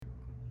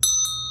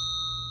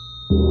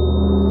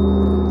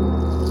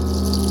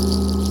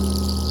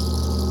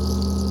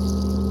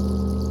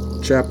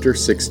Chapter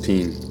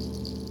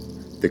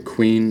 16. The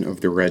Queen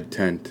of the Red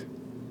Tent.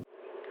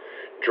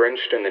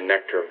 Drenched in the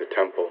nectar of the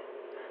temple,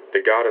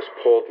 the goddess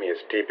pulled me as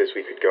deep as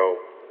we could go.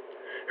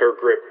 Her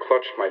grip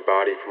clutched my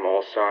body from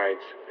all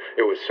sides.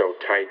 It was so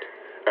tight,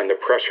 and the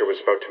pressure was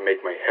about to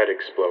make my head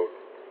explode.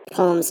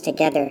 Palms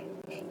together.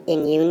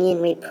 In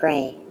union we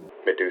pray,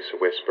 Medusa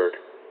whispered,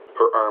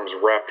 her arms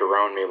wrapped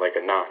around me like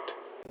a knot.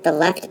 The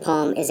left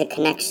palm is a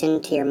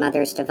connection to your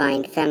mother's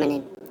divine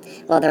feminine,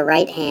 while the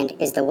right hand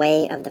is the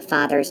way of the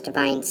father's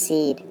divine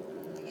seed.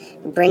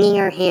 Bringing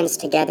our hands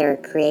together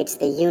creates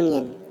the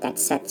union that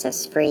sets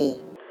us free.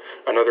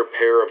 Another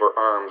pair of her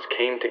arms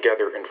came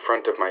together in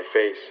front of my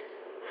face.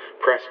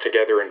 Pressed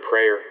together in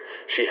prayer,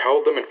 she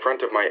held them in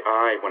front of my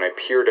eye when I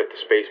peered at the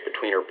space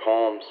between her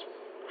palms.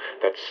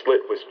 That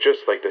slit was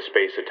just like the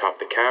space atop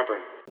the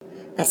cavern.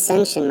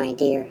 Ascension, my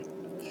dear.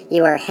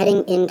 You are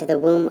heading into the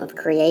womb of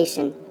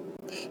creation.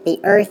 The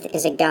earth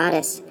is a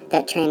goddess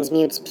that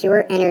transmutes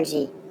pure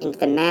energy into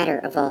the matter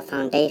of all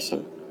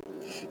foundation.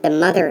 The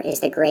mother is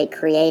the great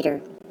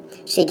creator.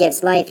 She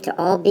gives life to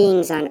all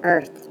beings on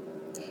earth.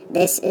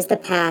 This is the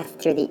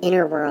path through the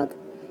inner world,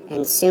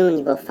 and soon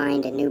you will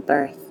find a new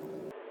birth,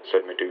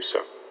 said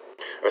Medusa.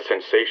 A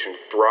sensation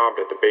throbbed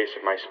at the base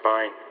of my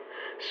spine.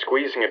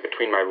 Squeezing it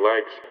between my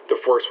legs,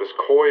 the force was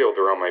coiled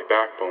around my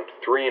backbone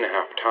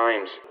 3.5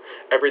 times.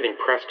 Everything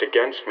pressed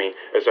against me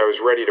as I was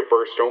ready to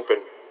burst open.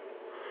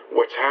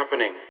 What's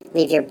happening?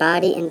 Leave your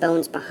body and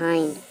bones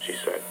behind, she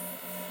said.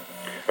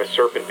 A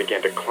serpent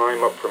began to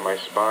climb up from my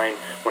spine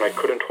when I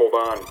couldn't hold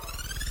on.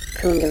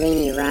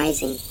 Kundalini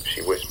rising,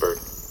 she whispered.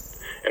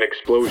 An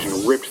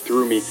explosion ripped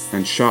through me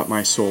and shot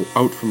my soul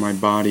out from my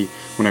body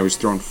when I was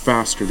thrown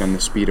faster than the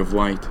speed of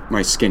light.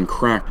 My skin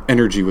cracked.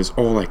 Energy was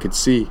all I could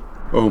see.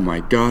 Oh, my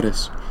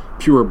goddess.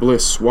 Pure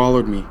bliss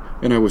swallowed me,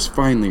 and I was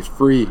finally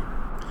free.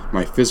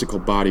 My physical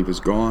body was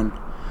gone,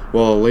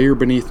 while a layer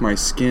beneath my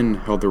skin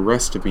held the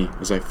rest of me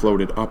as I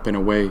floated up and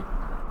away.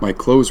 My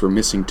clothes were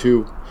missing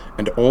too,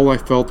 and all I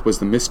felt was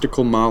the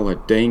mystical mala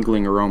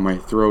dangling around my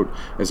throat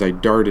as I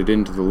darted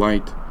into the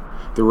light.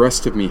 The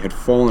rest of me had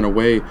fallen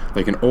away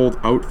like an old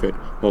outfit,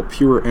 while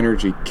pure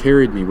energy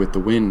carried me with the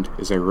wind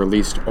as I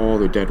released all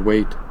the dead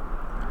weight.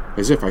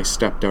 As if I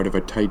stepped out of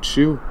a tight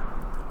shoe,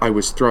 I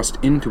was thrust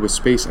into a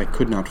space I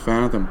could not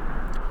fathom.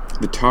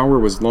 The tower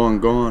was long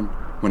gone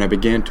when I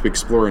began to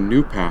explore a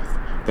new path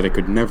that I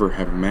could never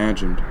have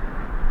imagined.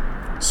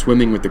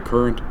 Swimming with the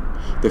current,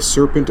 the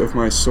serpent of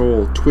my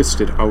soul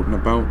twisted out and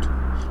about.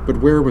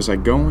 But where was I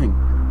going?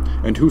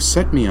 And who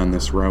set me on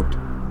this route?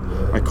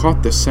 I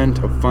caught the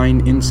scent of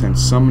fine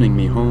incense summoning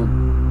me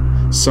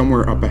home.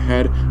 Somewhere up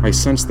ahead, I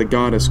sensed the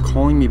goddess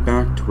calling me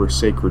back to her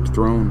sacred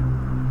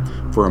throne.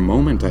 For a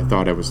moment, I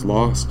thought I was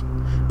lost,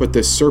 but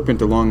this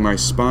serpent along my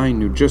spine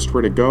knew just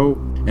where to go,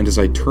 and as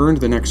I turned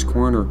the next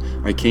corner,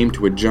 I came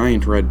to a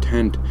giant red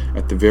tent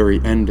at the very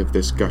end of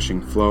this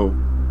gushing flow.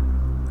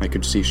 I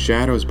could see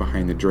shadows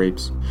behind the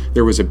drapes.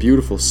 There was a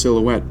beautiful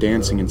silhouette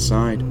dancing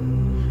inside.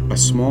 A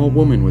small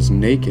woman was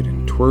naked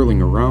and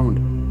twirling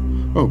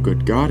around. Oh,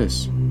 good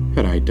goddess,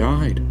 had I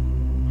died?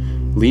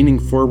 Leaning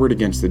forward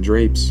against the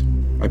drapes,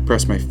 I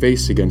pressed my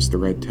face against the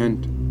red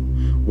tent.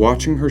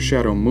 Watching her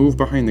shadow move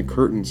behind the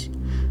curtains,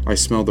 I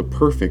smelled the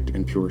perfect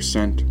and pure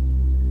scent.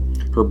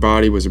 Her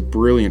body was a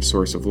brilliant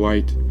source of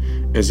light,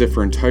 as if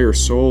her entire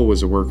soul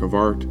was a work of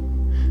art.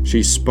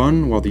 She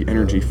spun while the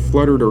energy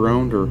fluttered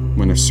around her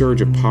when a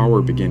surge of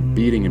power began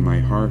beating in my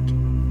heart.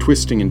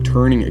 Twisting and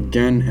turning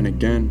again and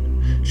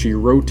again, she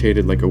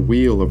rotated like a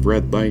wheel of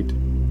red light.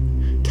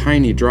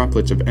 Tiny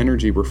droplets of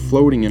energy were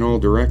floating in all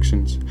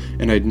directions,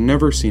 and I'd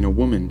never seen a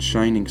woman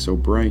shining so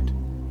bright.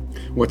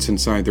 What's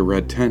inside the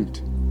red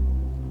tent?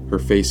 Her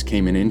face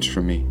came an inch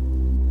from me.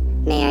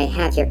 May I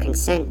have your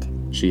consent?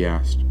 She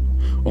asked.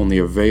 Only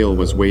a veil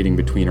was waiting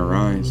between her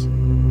eyes.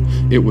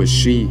 It was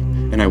she,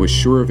 and I was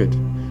sure of it.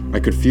 I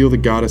could feel the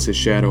goddess's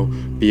shadow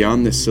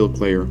beyond this silk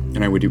layer,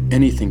 and I would do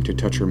anything to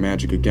touch her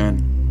magic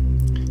again.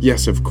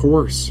 Yes, of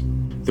course.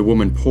 The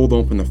woman pulled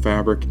open the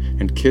fabric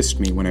and kissed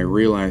me when I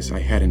realized I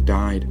hadn't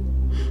died.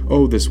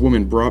 Oh, this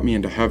woman brought me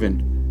into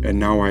heaven, and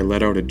now I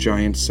let out a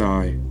giant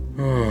sigh.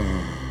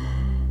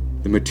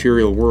 The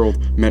material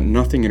world meant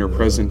nothing in her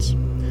presence.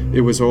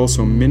 It was all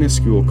so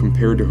minuscule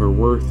compared to her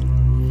worth,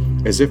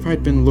 as if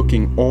I'd been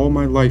looking all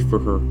my life for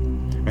her,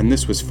 and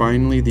this was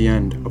finally the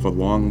end of a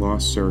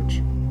long-lost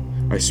search.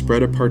 I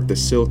spread apart the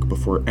silk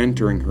before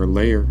entering her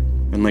lair,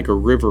 and like a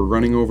river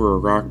running over a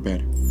rock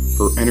bed,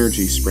 her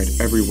energy spread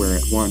everywhere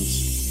at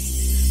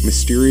once.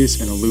 Mysterious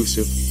and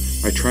elusive,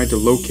 I tried to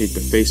locate the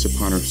face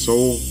upon her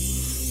soul,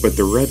 but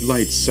the red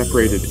light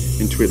separated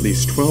into at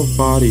least 12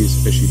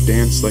 bodies as she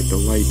danced like the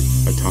light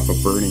atop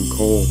a burning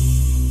coal.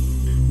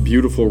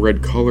 Beautiful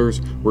red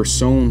colors were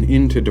sewn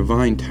into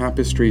divine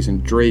tapestries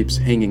and drapes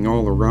hanging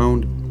all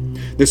around.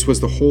 This was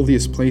the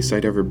holiest place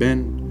I'd ever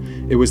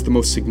been. It was the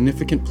most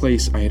significant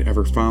place I had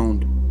ever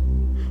found.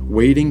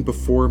 Waiting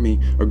before me,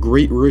 a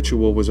great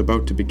ritual was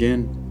about to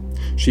begin.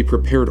 She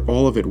prepared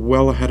all of it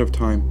well ahead of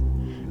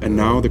time, and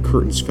now the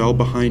curtains fell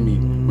behind me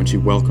when she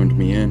welcomed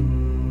me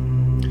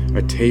in.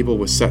 A table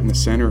was set in the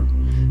center,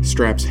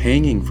 straps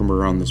hanging from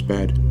around this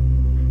bed.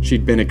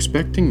 She'd been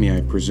expecting me,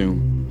 I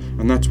presume,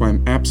 and that's why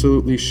I'm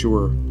absolutely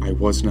sure I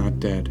was not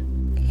dead.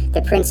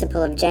 The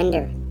principle of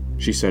gender.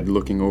 She said,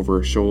 looking over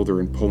her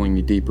shoulder and pulling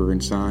me deeper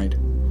inside.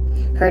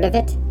 Heard of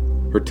it?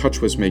 Her touch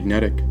was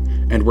magnetic,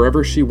 and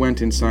wherever she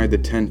went inside the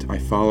tent, I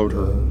followed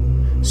her.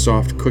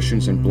 Soft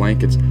cushions and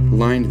blankets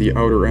lined the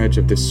outer edge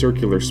of this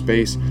circular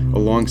space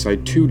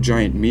alongside two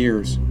giant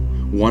mirrors,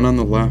 one on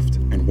the left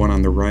and one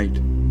on the right.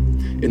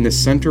 In the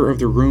center of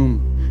the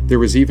room, there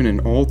was even an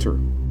altar,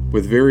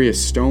 with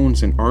various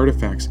stones and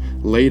artifacts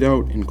laid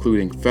out,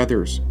 including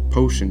feathers,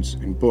 potions,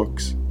 and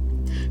books.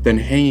 Then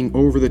hanging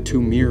over the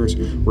two mirrors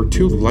were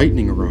two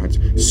lightning rods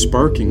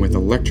sparking with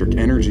electric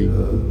energy.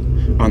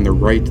 On the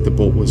right, the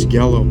bolt was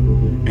yellow,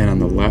 and on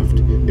the left,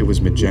 it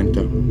was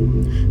magenta.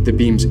 The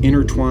beams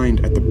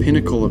intertwined at the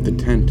pinnacle of the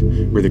tent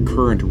where the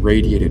current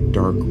radiated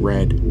dark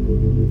red.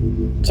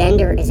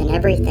 Gender is in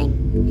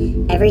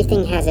everything.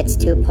 Everything has its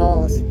two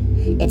poles.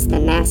 It's the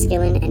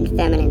masculine and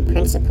feminine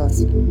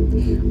principles.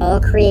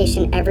 All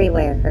creation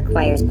everywhere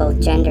requires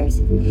both genders,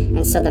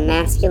 and so the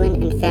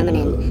masculine and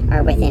feminine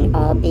are within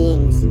all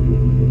beings.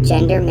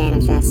 Gender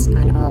manifests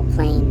on all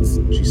planes,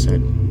 she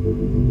said.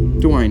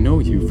 Do I know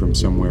you from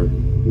somewhere?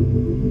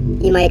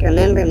 You might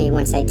remember me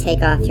once I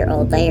take off your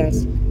old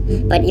layers,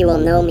 but you will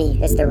know me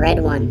as the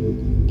Red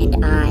One,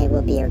 and I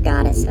will be your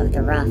goddess of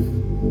the rough.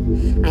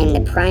 I am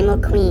the primal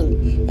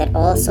queen that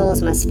all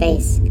souls must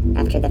face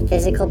after the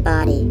physical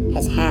body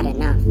has had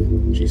enough,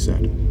 she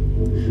said.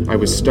 I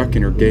was stuck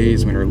in her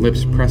gaze when her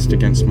lips pressed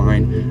against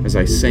mine as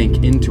I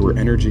sank into her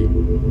energy.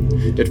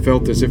 It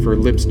felt as if her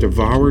lips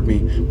devoured me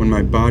when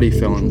my body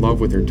fell in love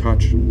with her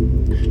touch.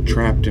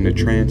 Trapped in a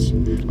trance,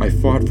 I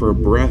fought for a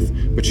breath,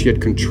 but she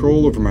had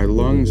control over my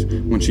lungs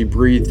when she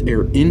breathed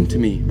air into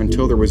me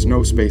until there was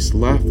no space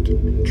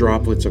left.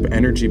 Droplets of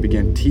energy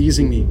began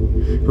teasing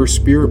me. Her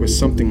spirit was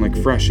something like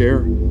fresh air,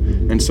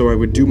 and so I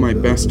would do my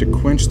best to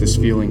quench this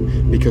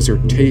feeling because her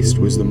taste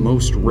was the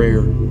most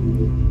rare.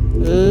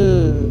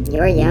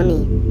 You're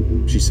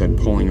yummy, she said,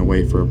 pulling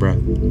away for a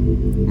breath.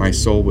 My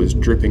soul was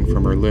dripping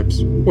from her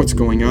lips. What's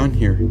going on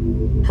here?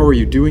 How are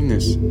you doing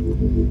this?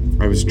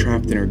 I was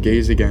trapped in her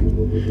gaze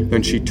again.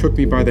 Then she took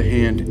me by the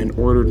hand and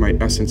ordered my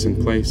essence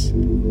in place.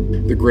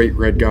 The great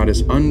red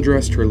goddess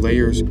undressed her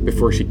layers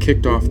before she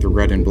kicked off the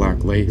red and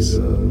black lace.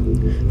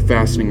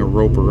 Fastening a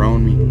rope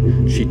around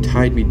me, she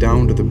tied me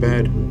down to the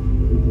bed.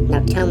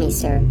 Now tell me,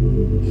 sir,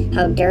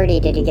 how dirty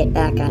did you get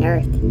back on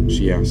Earth?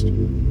 She asked.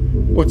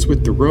 What's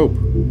with the rope?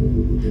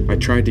 I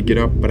tried to get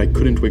up, but I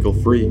couldn't wiggle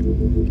free.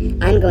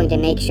 I'm going to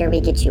make sure we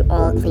get you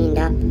all cleaned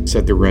up,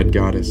 said the red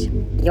goddess.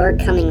 You're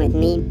coming with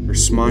me. Her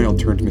smile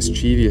turned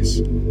mischievous.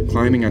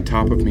 Climbing on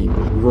top of me,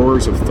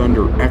 roars of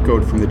thunder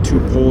echoed from the two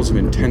poles of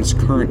intense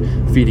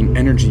current, feeding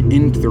energy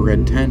into the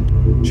red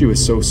tent. She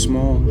was so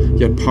small,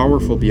 yet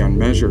powerful beyond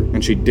measure,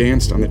 and she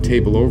danced on the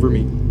table over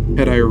me.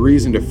 Had I a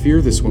reason to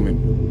fear this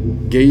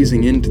woman?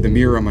 Gazing into the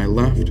mirror on my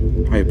left,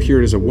 I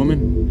appeared as a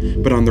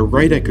woman, but on the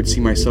right I could see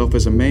myself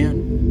as a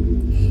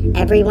man.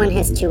 Everyone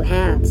has two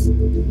halves.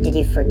 Did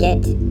you forget?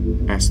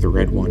 Asked the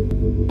red one.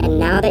 And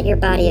now that your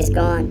body is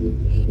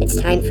gone, it's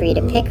time for you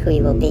to pick who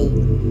you will be.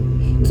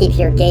 Keep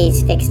your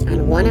gaze fixed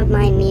on one of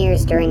my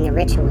mirrors during the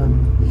ritual,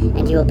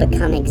 and you will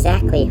become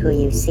exactly who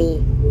you see.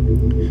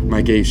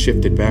 My gaze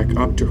shifted back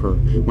up to her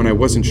when I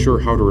wasn't sure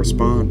how to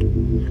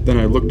respond. Then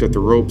I looked at the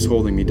ropes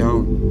holding me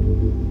down.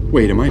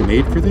 Wait, am I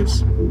made for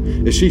this?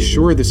 Is she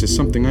sure this is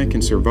something I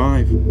can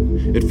survive?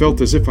 It felt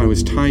as if I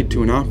was tied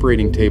to an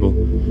operating table,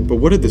 but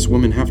what did this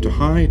woman have to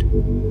hide?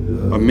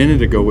 A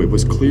minute ago it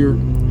was clear.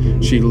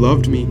 She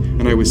loved me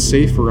and I was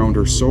safe around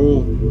her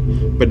soul.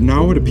 But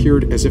now it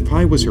appeared as if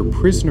I was her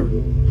prisoner.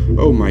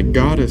 Oh my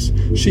goddess,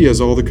 she has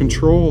all the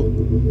control.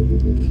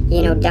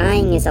 You know,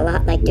 dying is a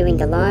lot like doing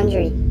the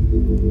laundry.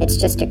 It's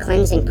just a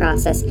cleansing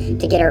process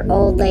to get our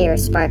old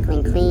layers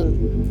sparkling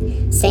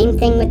clean. Same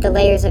thing with the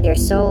layers of your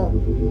soul.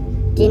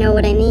 Do you know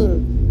what I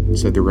mean?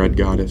 Said the red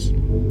goddess.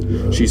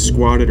 She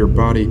squatted her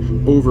body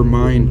over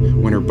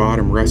mine when her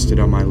bottom rested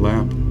on my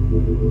lap.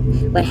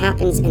 What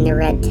happens in the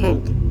red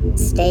tent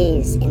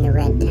stays in the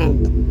red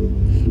tent.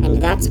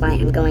 And that's why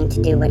I'm going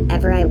to do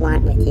whatever I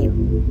want with you.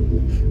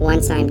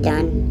 Once I'm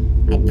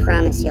done, I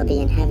promise you'll be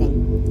in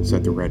heaven,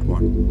 said the red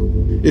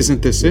one.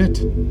 Isn't this it?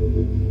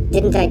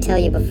 Didn't I tell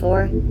you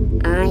before?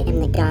 I am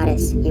the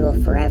goddess you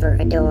will forever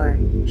adore,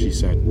 she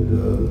said.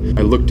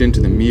 I looked into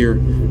the mirror,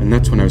 and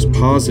that's when I was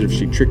positive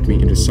she tricked me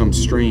into some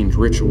strange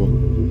ritual.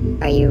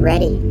 Are you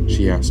ready?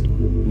 She asked.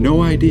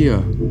 No idea.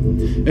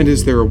 And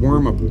is there a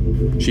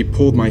warm-up? She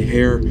pulled my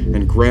hair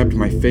and grabbed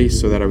my face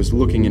so that I was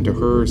looking into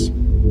hers.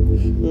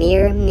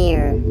 Mirror,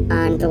 mirror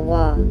on the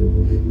wall,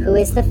 who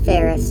is the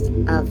fairest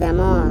of them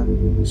all?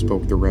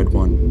 Spoke the red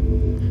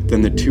one.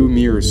 Then the two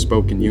mirrors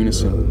spoke in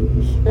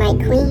unison. My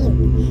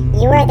queen,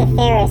 you are the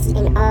fairest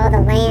in all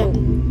the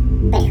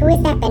land. But who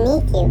is that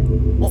beneath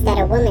you? Is that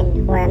a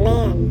woman or a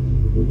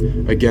man?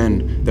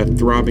 Again, that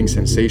throbbing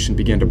sensation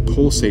began to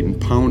pulsate and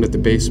pound at the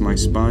base of my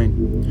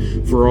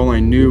spine. For all I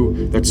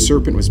knew, that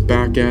serpent was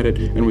back at it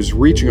and was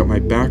reaching up my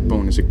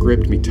backbone as it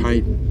gripped me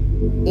tight.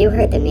 You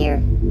heard the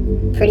mirror.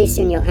 Pretty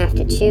soon you'll have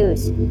to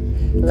choose.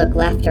 Look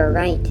left or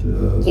right.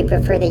 You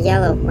prefer the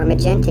yellow or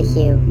magenta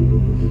hue.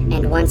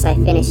 And once I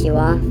finish you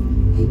off,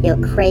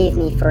 you'll crave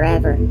me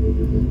forever.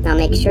 Now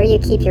make sure you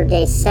keep your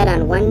gaze set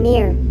on one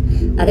mirror,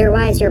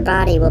 otherwise your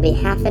body will be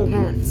half and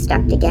half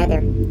stuck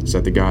together,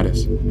 said the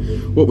goddess.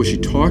 What was she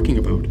talking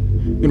about?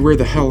 And where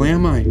the hell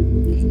am I?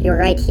 You're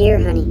right here,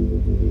 honey.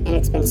 And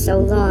it's been so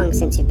long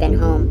since you've been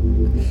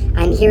home.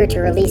 I'm here to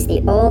release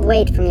the old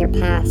weight from your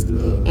past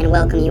and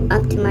welcome you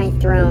up to my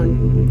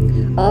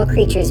throne. All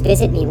creatures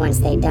visit me once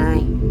they die,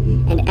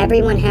 and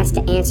everyone has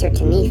to answer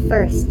to me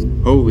first.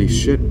 Holy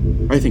shit,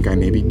 I think I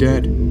may be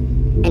dead.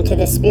 And to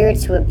the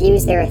spirits who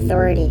abuse their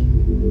authority,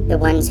 the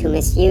ones who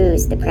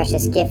misuse the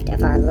precious gift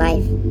of our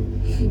life,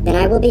 then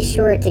I will be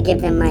sure to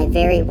give them my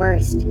very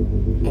worst,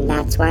 and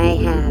that's why I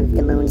have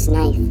the moon's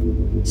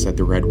knife, said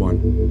the red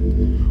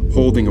one,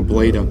 holding a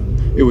blade up.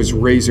 It was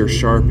razor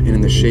sharp and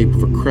in the shape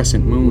of a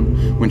crescent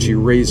moon when she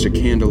raised a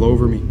candle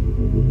over me.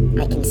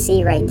 I can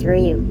see right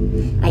through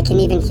you. I can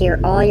even hear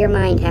all your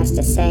mind has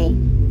to say.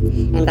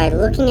 And by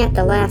looking at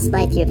the last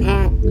life you've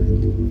had,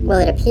 well,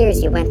 it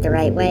appears you went the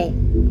right way.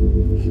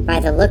 By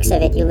the looks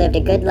of it, you lived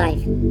a good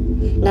life.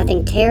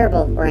 Nothing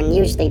terrible or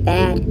unusually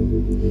bad.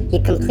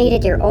 You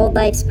completed your old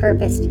life's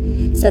purpose,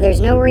 so there's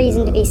no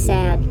reason to be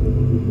sad.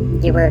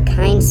 You were a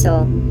kind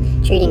soul,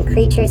 treating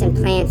creatures and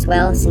plants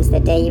well since the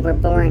day you were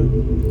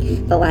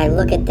born. But why,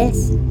 look at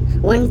this.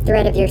 One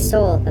thread of your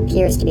soul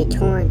appears to be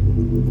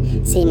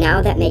torn. See,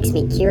 now that makes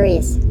me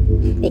curious,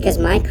 because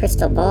my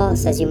crystal ball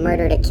says you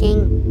murdered a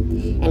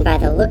king, and by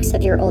the looks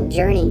of your old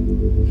journey,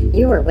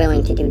 you were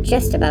willing to do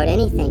just about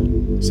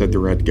anything, said the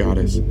red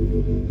goddess.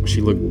 She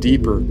looked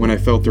deeper when I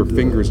felt her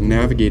fingers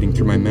navigating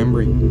through my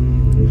memory.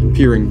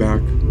 Peering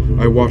back,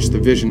 I watched the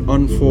vision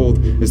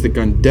unfold as the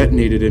gun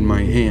detonated in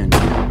my hand.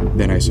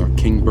 Then I saw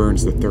King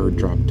Burns III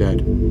drop dead.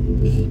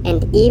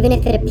 And even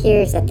if it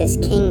appears that this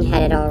king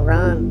had it all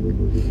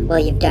wrong, well,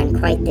 you've done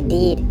quite the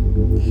deed.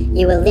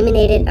 You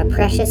eliminated a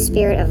precious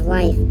spirit of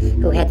life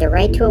who had the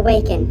right to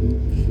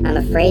awaken. I'm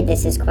afraid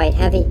this is quite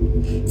heavy.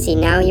 See,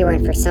 now you are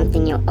in for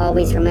something you'll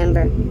always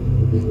remember.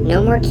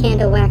 No more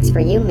candle wax for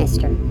you,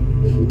 mister.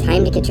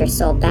 Time to get your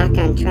soul back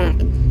on track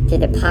through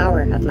the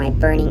power of my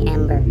burning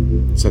ember,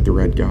 said the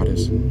red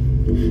goddess.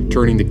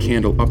 Turning the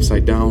candle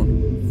upside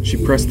down, she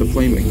pressed the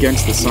flame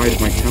against the side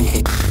of my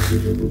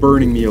temple,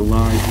 burning me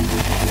alive.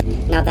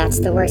 Now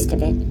that's the worst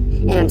of it,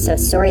 and I'm so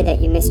sorry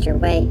that you missed your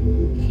way.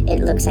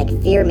 It looks like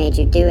fear made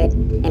you do it,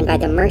 and by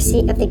the mercy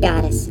of the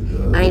goddess,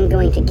 I am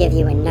going to give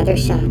you another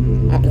shot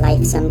at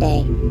life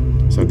someday,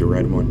 said the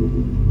red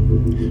one.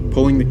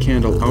 Pulling the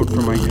candle out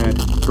from my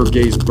head, her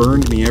gaze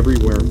burned me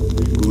everywhere,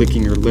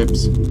 licking her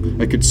lips.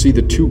 I could see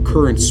the two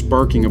currents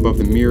sparking above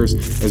the mirrors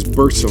as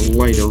bursts of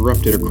light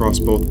erupted across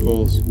both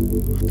poles.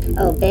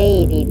 Oh,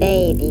 baby,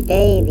 baby,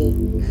 baby.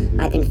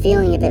 I've been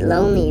feeling a bit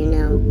lonely, you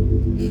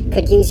know.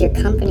 Could use your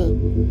company,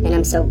 and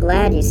I'm so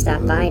glad you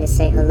stopped by to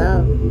say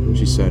hello,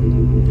 she said,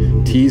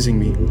 teasing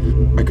me.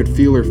 I could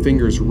feel her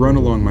fingers run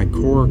along my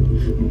core,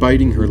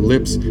 biting her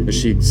lips as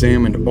she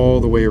examined all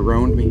the way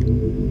around me.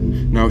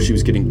 Now she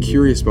was getting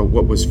curious about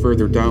what was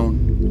further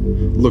down.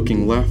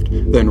 Looking left,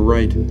 then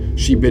right,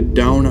 she bit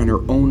down on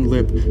her own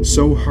lip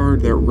so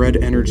hard that red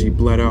energy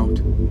bled out.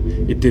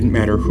 It didn't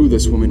matter who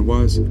this woman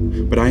was,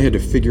 but I had to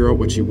figure out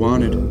what she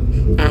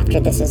wanted. After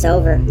this is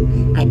over,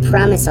 I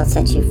promise I'll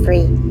set you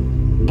free.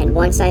 And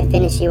once I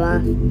finish you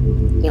off,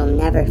 you'll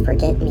never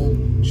forget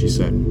me, she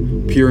said.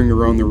 Peering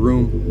around the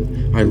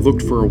room, I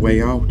looked for a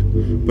way out,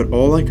 but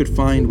all I could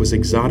find was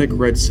exotic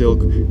red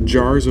silk,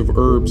 jars of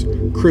herbs,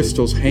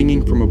 crystals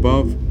hanging from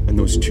above, and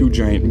those two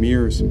giant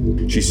mirrors.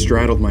 She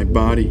straddled my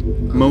body,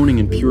 moaning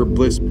in pure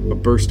bliss. A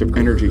burst of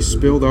energy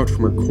spilled out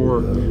from her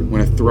core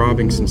when a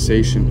throbbing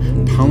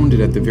sensation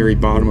pounded at the very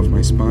bottom of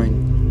my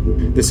spine.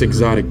 This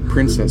exotic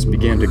princess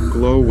began to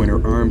glow when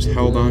her arms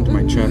held onto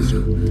my chest.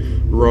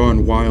 Raw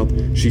and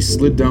wild, she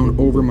slid down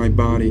over my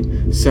body,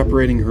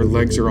 separating her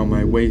legs around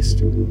my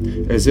waist.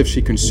 As if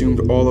she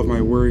consumed all of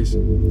my worries,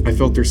 I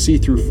felt her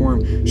see-through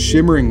form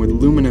shimmering with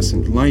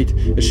luminescent light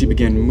as she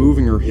began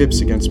moving her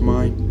hips against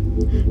mine.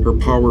 Her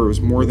power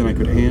was more than I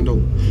could handle,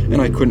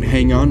 and I couldn't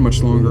hang on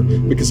much longer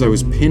because I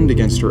was pinned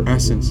against her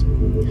essence.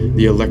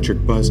 The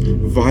electric buzz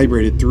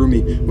vibrated through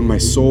me when my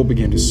soul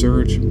began to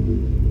surge.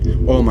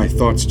 All my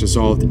thoughts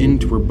dissolved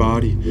into her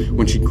body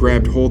when she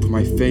grabbed hold of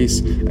my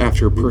face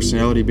after her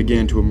personality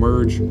began to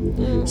emerge.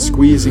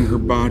 Squeezing her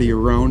body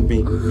around me,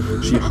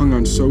 she hung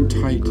on so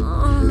tight,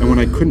 and when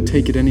I couldn't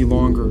take it any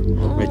longer,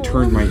 I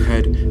turned my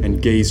head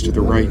and gazed to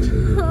the right.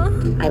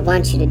 I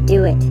want you to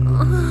do it.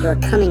 You're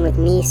coming with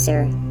me,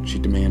 sir, she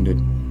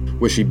demanded.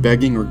 Was she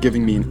begging or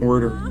giving me an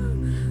order?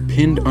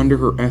 Pinned under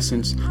her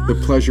essence, the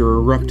pleasure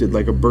erupted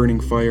like a burning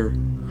fire.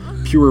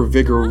 Pure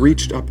vigor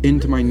reached up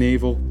into my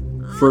navel,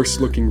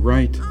 first looking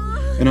right,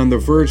 and on the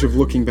verge of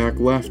looking back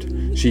left,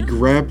 She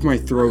grabbed my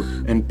throat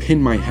and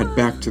pinned my head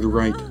back to the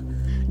right.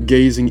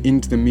 Gazing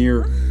into the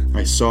mirror,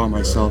 I saw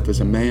myself as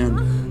a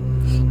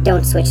man.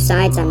 Don't switch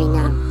sides on me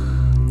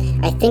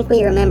now. I think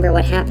we remember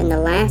what happened the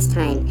last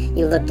time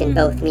you looked in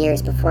both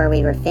mirrors before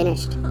we were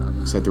finished,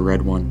 said the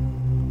red one.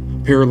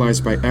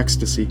 Paralyzed by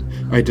ecstasy,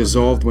 I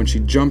dissolved when she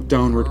jumped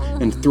downward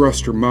and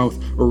thrust her mouth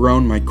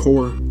around my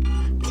core.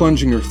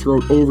 Plunging her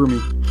throat over me,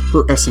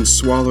 her essence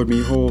swallowed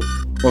me whole,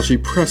 while she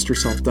pressed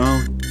herself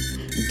down.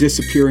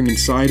 Disappearing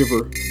inside of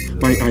her,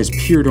 my eyes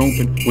peered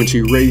open when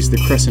she raised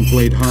the crescent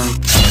blade high.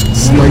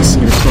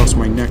 Slicing it across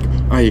my neck,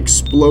 I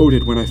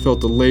exploded when I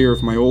felt a layer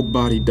of my old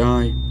body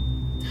die.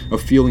 A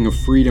feeling of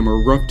freedom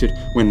erupted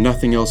when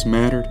nothing else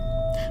mattered.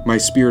 My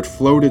spirit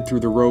floated through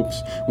the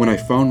ropes when I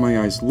found my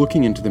eyes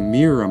looking into the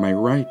mirror on my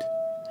right.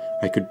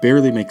 I could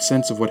barely make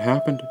sense of what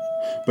happened,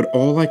 but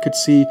all I could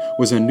see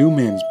was a new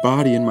man's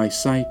body in my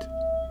sight.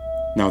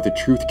 Now the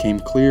truth came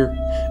clear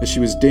as she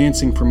was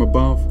dancing from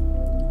above.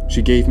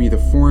 She gave me the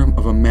form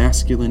of a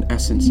masculine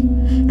essence,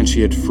 and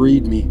she had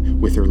freed me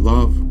with her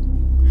love.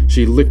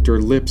 She licked her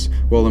lips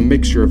while a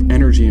mixture of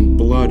energy and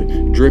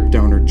blood dripped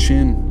down her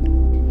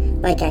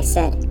chin. Like I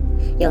said,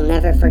 you'll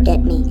never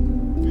forget me.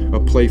 A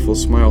playful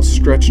smile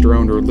stretched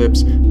around her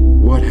lips.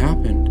 What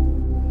happened?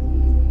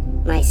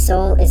 My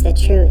soul is the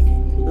truth.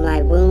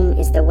 My womb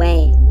is the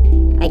way.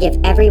 I give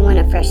everyone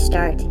a fresh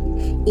start,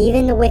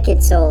 even the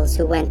wicked souls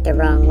who went the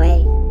wrong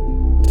way.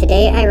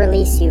 Today I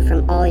release you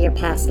from all your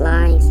past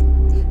lies.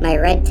 My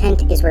red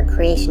tent is where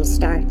creation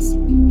starts.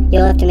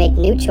 You'll have to make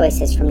new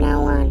choices from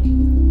now on.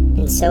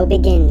 And so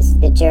begins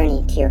the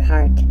journey to your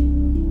heart,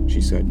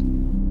 she said.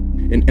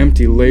 An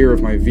empty layer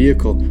of my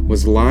vehicle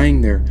was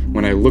lying there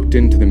when I looked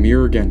into the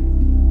mirror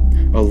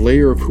again. A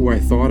layer of who I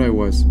thought I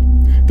was,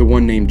 the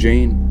one named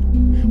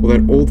Jane. Well,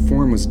 that old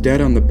form was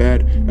dead on the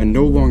bed and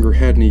no longer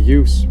had any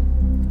use.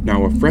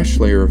 Now a fresh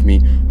layer of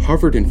me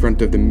hovered in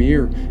front of the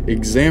mirror,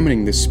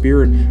 examining the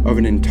spirit of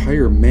an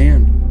entire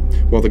man,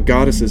 while the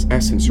goddess's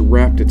essence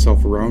wrapped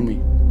itself around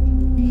me.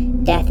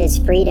 Death is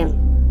freedom.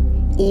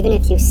 Even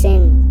if you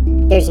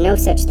sin, there's no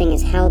such thing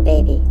as hell,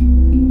 baby.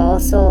 All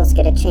souls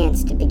get a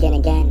chance to begin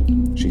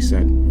again, she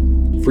said.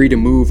 Free to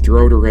move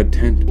throughout her red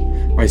tent,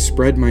 I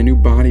spread my new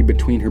body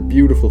between her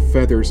beautiful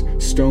feathers,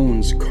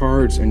 stones,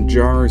 cards, and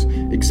jars,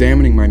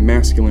 examining my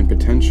masculine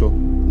potential.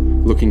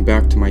 Looking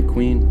back to my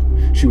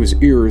queen, she was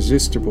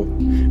irresistible,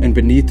 and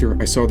beneath her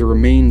I saw the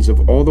remains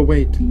of all the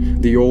weight,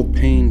 the old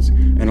pains,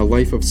 and a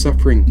life of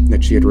suffering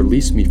that she had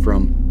released me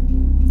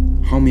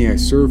from. How may I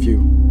serve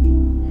you?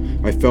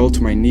 I fell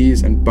to my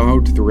knees and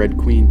bowed to the Red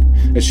Queen,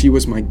 as she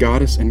was my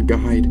goddess and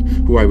guide,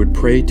 who I would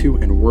pray to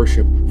and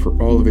worship for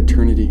all of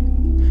eternity.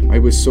 I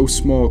was so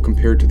small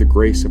compared to the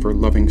grace of her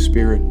loving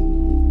spirit.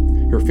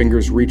 Her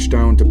fingers reached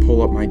down to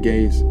pull up my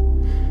gaze.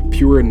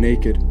 Pure and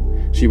naked,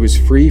 she was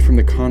free from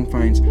the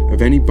confines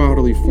of any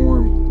bodily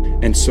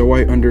form, and so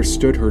I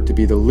understood her to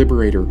be the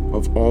liberator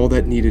of all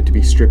that needed to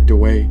be stripped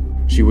away.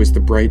 She was the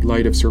bright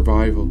light of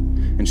survival,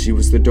 and she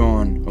was the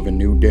dawn of a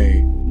new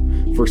day.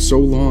 For so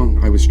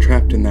long I was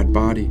trapped in that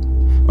body,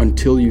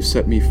 until you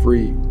set me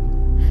free.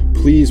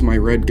 Please, my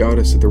red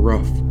goddess of the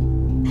rough,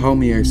 how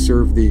may I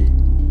serve thee?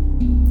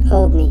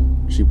 Hold me,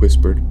 she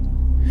whispered.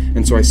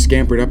 And so I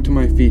scampered up to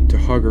my feet to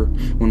hug her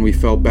when we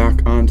fell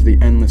back onto the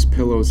endless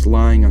pillows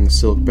lying on the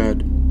silk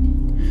bed.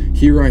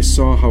 Here I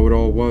saw how it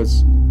all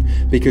was,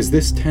 because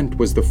this tent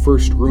was the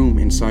first room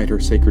inside her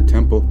sacred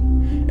temple,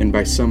 and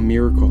by some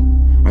miracle,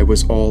 I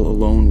was all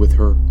alone with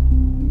her.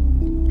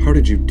 How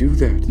did you do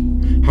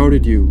that? How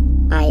did you?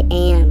 I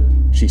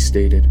am, she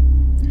stated.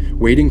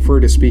 Waiting for her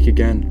to speak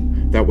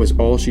again, that was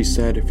all she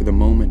said for the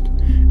moment,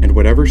 and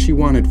whatever she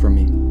wanted from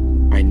me,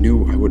 I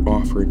knew I would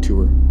offer it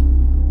to her.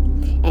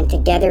 And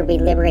together we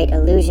liberate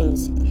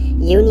illusions.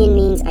 Union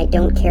means I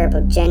don't care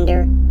about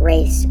gender,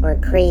 race, or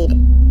creed.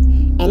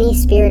 Any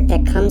spirit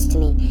that comes to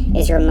me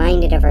is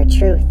reminded of our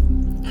truth,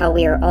 how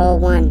we are all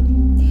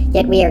one,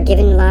 yet we are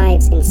given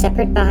lives in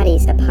separate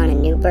bodies upon a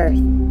new birth.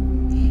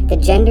 The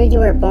gender you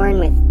are born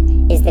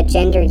with is the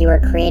gender you are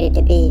created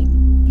to be.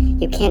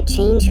 You can't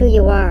change who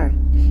you are,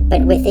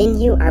 but within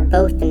you are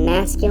both the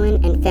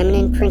masculine and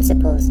feminine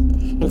principles,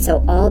 and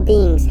so all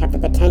beings have the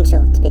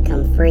potential to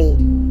become free.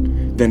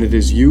 Then it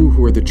is you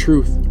who are the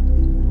truth.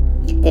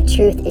 The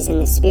truth is in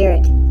the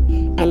spirit,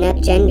 and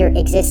that gender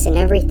exists in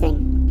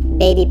everything.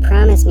 Baby,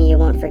 promise me you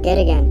won't forget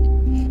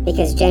again,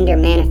 because gender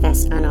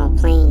manifests on all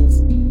planes.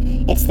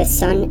 It's the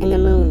sun and the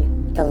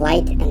moon, the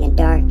light and the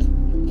dark,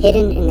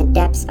 hidden in the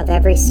depths of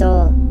every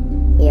soul.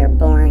 We are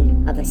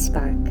born of a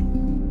spark.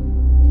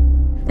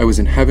 I was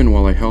in heaven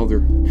while I held her,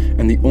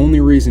 and the only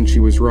reason she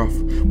was rough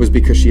was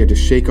because she had to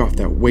shake off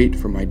that weight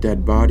from my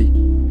dead body.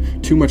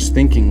 Too much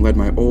thinking led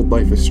my old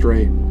life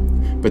astray,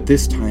 but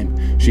this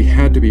time she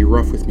had to be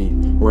rough with me,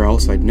 or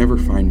else I'd never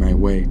find my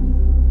way.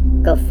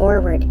 Go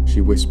forward,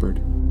 she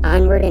whispered.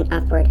 Onward and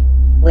upward,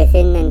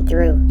 within and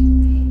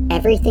through.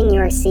 Everything you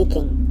are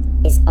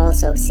seeking is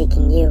also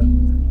seeking you.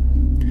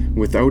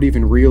 Without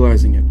even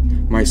realizing it,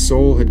 my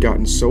soul had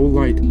gotten so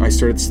light I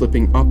started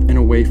slipping up and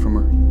away from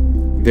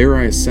her. There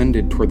I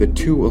ascended toward the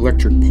 2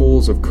 electric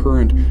poles of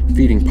current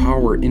feeding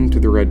power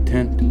into the red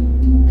tent.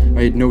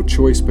 I had no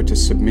choice but to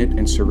submit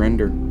and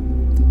surrender.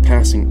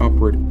 Passing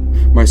upward,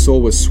 my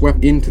soul was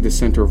swept into the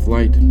center of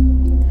light.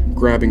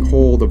 Grabbing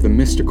hold of the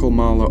mystical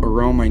mala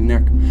around my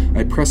neck,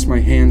 I pressed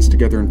my hands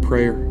together in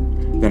prayer.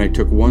 Then I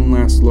took one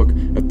last look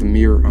at the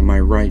mirror on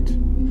my right.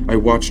 I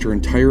watched her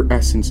entire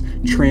essence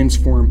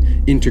transform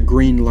into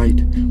green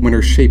light when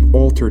her shape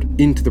altered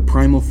into the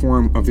primal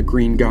form of the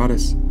green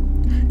goddess.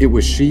 It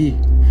was she,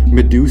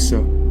 Medusa,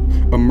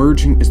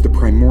 emerging as the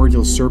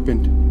primordial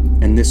serpent,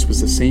 and this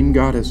was the same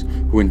goddess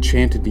who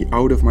enchanted me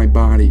out of my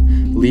body,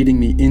 leading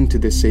me into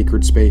this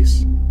sacred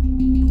space.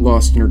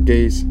 Lost in her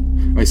gaze,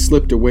 I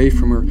slipped away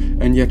from her,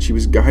 and yet she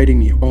was guiding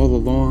me all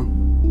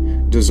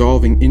along.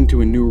 Dissolving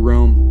into a new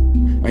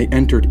realm, I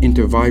entered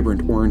into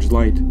vibrant orange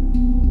light.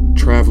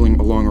 Traveling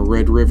along a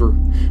red river,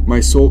 my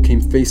soul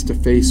came face to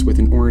face with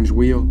an orange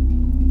wheel.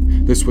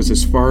 This was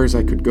as far as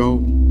I could go,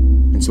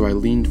 and so I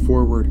leaned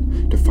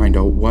forward to find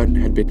out what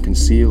had been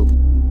concealed.